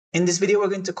In this video, we're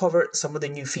going to cover some of the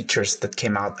new features that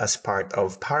came out as part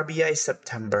of Power BI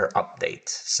September update.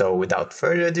 So without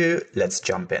further ado, let's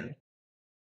jump in.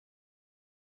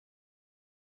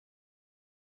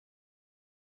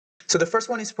 So the first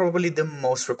one is probably the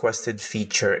most requested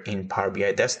feature in Power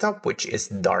BI Desktop, which is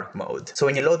dark mode. So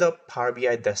when you load up Power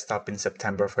BI Desktop in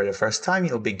September for the first time,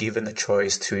 you'll be given a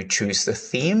choice to choose the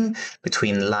theme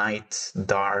between light,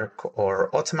 dark,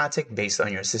 or automatic based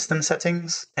on your system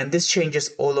settings. And this changes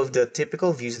all of the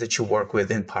typical views that you work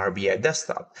with in Power BI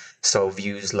Desktop. So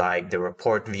views like the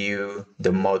report view,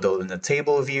 the model and the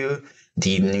table view,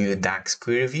 the new DAX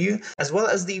query view, as well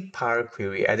as the Power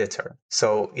Query Editor.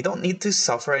 So you don't need to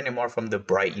suffer anymore from the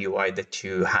bright UI that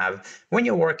you have when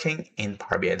you're working in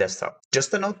Power BI Desktop.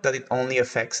 Just a note that it only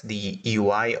affects the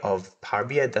UI of Power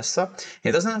BI Desktop.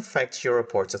 It doesn't affect your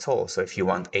reports at all. So if you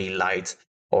want a light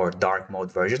or dark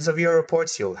mode versions of your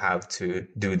reports, you'll have to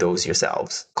do those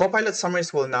yourselves. Copilot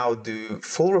summaries will now do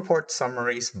full report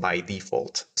summaries by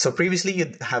default. So previously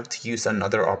you'd have to use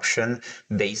another option,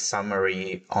 base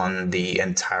summary on the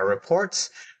entire reports,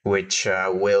 which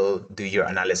will do your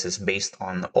analysis based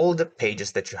on all the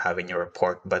pages that you have in your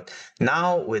report. But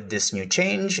now with this new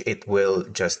change, it will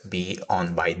just be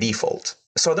on by default.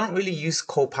 So I don't really use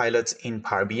Copilot in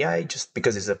Power BI just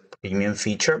because it's a premium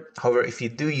feature. However, if you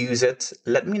do use it,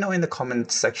 let me know in the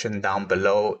comment section down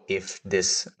below if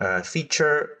this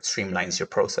feature streamlines your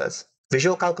process.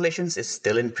 Visual calculations is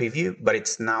still in preview, but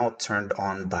it's now turned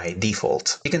on by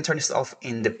default. You can turn this off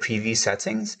in the preview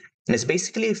settings. And it's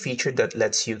basically a feature that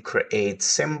lets you create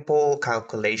simple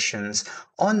calculations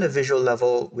on the visual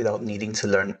level without needing to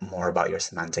learn more about your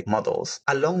semantic models.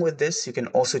 Along with this, you can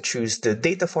also choose the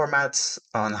data formats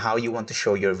on how you want to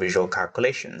show your visual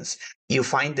calculations. You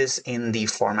find this in the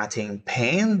formatting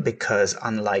pane because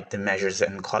unlike the measures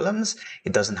and columns,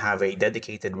 it doesn't have a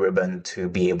dedicated ribbon to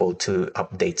be able to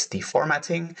update the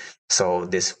formatting. So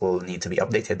this will need to be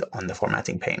updated on the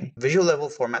formatting pane. Visual level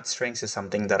format strings is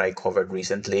something that I covered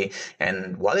recently.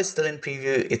 And while it's still in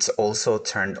preview, it's also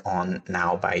turned on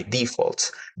now by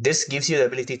default. This gives you the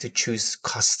ability to choose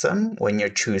custom when you're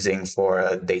choosing for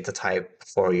a data type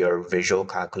for your visual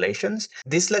calculations.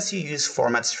 This lets you use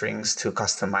format strings to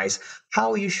customize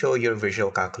how you show your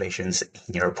visual calculations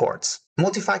in your reports.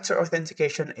 Multi-factor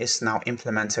authentication is now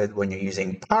implemented when you're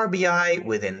using Power BI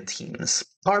within Teams.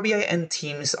 Power BI and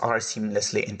Teams are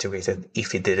seamlessly integrated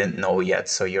if you didn't know yet,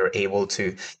 so you're able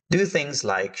to do things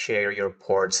like share your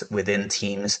reports within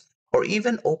Teams or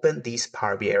even open these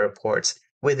Power BI reports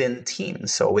within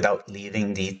Teams, so without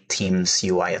leaving the Teams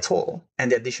UI at all.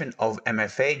 And the addition of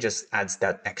MFA just adds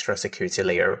that extra security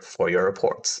layer for your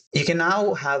reports. You can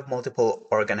now have multiple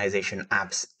organization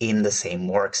apps in the same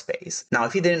workspace. Now,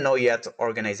 if you didn't know yet,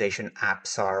 organization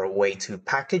apps are a way to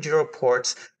package your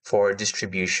reports for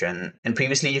distribution. And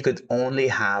previously, you could only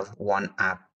have one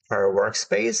app per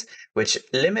workspace, which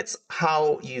limits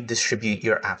how you distribute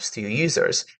your apps to your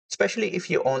users, especially if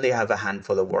you only have a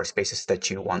handful of workspaces that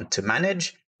you want to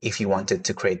manage. If you wanted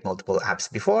to create multiple apps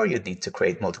before, you'd need to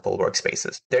create multiple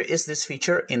workspaces. There is this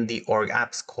feature in the org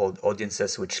apps called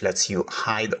audiences, which lets you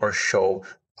hide or show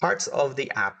parts of the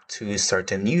app to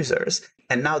certain users.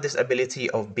 And now this ability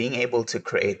of being able to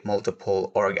create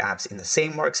multiple org apps in the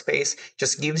same workspace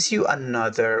just gives you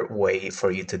another way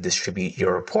for you to distribute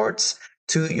your reports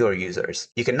to your users.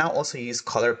 You can now also use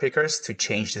color pickers to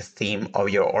change the theme of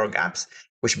your org apps,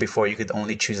 which before you could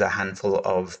only choose a handful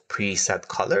of preset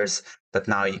colors, but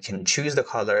now you can choose the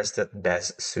colors that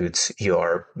best suits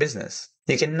your business.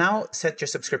 You can now set your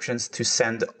subscriptions to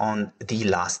send on the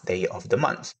last day of the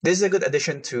month. This is a good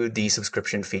addition to the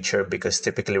subscription feature because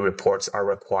typically reports are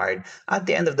required at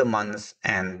the end of the month,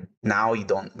 and now you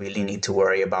don't really need to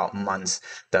worry about months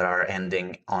that are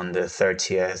ending on the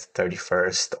 30th,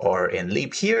 31st, or in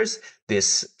leap years.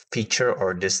 This feature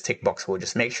or this tick box will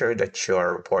just make sure that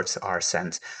your reports are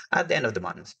sent at the end of the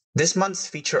month. This month's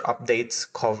feature update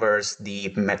covers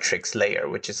the metrics layer,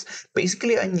 which is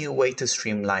basically a new way to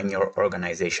streamline your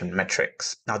organization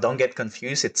metrics. Now, don't get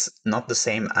confused. It's not the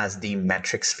same as the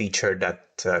metrics feature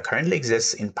that currently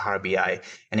exists in Power BI.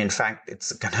 And in fact,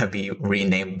 it's going to be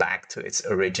renamed back to its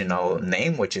original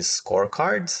name, which is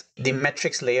scorecards. The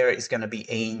metrics layer is going to be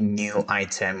a new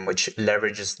item which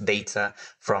leverages data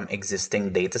from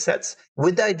existing datasets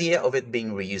with the idea of it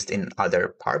being reused in other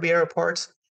Power BI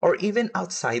reports or even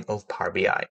outside of Power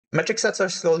BI. Metric sets are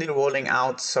slowly rolling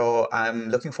out, so I'm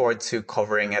looking forward to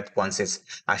covering it once it's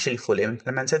actually fully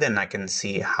implemented and I can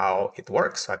see how it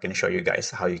works, so I can show you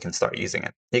guys how you can start using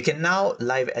it. You can now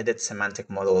live edit semantic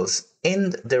models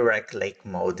in direct lake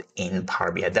mode in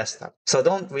Power BI Desktop. So I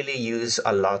don't really use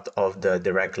a lot of the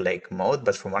direct lake mode,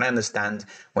 but from what I understand,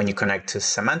 when you connect to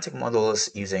semantic models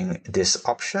using this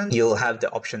option, you'll have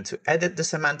the option to edit the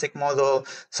semantic model.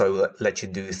 So it will let you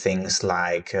do things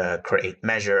like create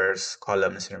measures,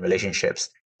 columns, and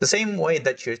relationships, the same way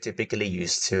that you're typically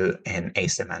used to in a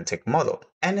semantic model.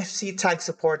 NFC tag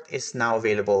support is now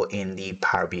available in the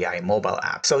Power BI mobile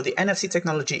app. So the NFC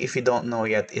technology, if you don't know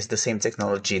yet, is the same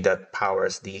technology that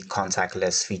powers the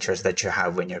contactless features that you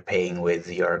have when you're paying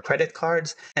with your credit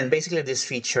cards. And basically this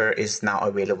feature is now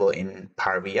available in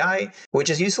Power BI,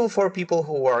 which is useful for people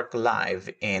who work live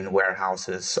in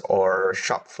warehouses or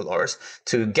shop floors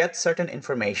to get certain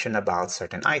information about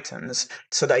certain items.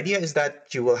 So the idea is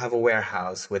that you will have a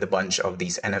warehouse with a bunch of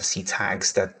these NFC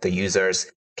tags that the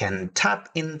users can tap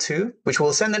into, which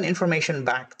will send an information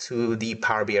back to the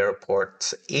Power BI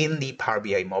report in the Power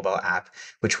BI mobile app,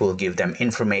 which will give them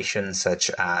information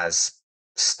such as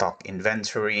stock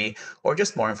inventory or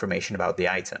just more information about the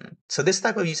item. So this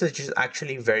type of usage is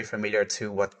actually very familiar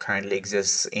to what currently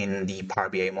exists in the Power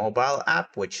BI mobile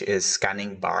app, which is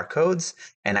scanning barcodes.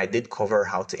 And I did cover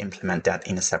how to implement that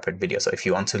in a separate video. So if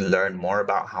you want to learn more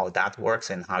about how that works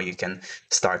and how you can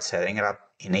start setting it up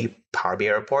in a Power BI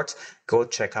report, go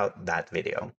check out that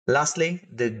video. Lastly,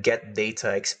 the Get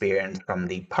Data experience from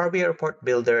the Power BI report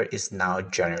builder is now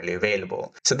generally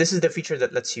available. So this is the feature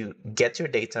that lets you get your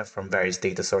data from various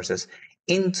data sources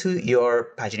into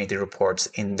your paginated reports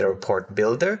in the report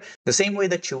builder, the same way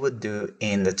that you would do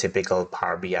in the typical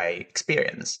Power BI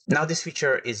experience. Now this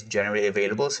feature is generally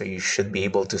available, so you should be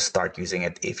able to start using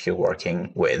it if you're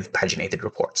working with paginated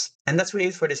reports. And that's really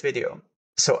it for this video.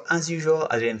 So as usual,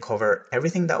 I didn't cover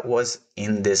everything that was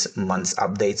in this month's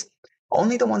updates,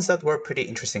 only the ones that were pretty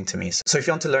interesting to me. So if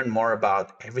you want to learn more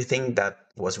about everything that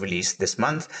was released this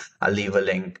month, I'll leave a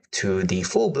link to the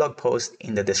full blog post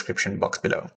in the description box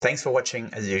below. Thanks for watching.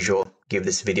 As usual, give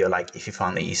this video a like if you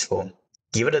found it useful.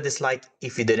 Give it a dislike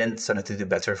if you didn't, so that to do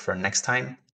better for next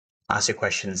time. Ask your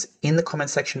questions in the comment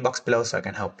section box below so I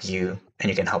can help you and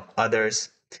you can help others.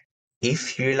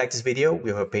 If you like this video, we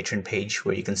have a Patreon page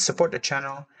where you can support the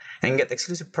channel and get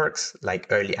exclusive perks like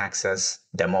early access,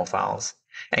 demo files,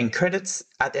 and credits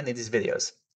at the end of these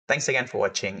videos. Thanks again for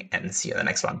watching and see you in the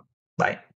next one. Bye.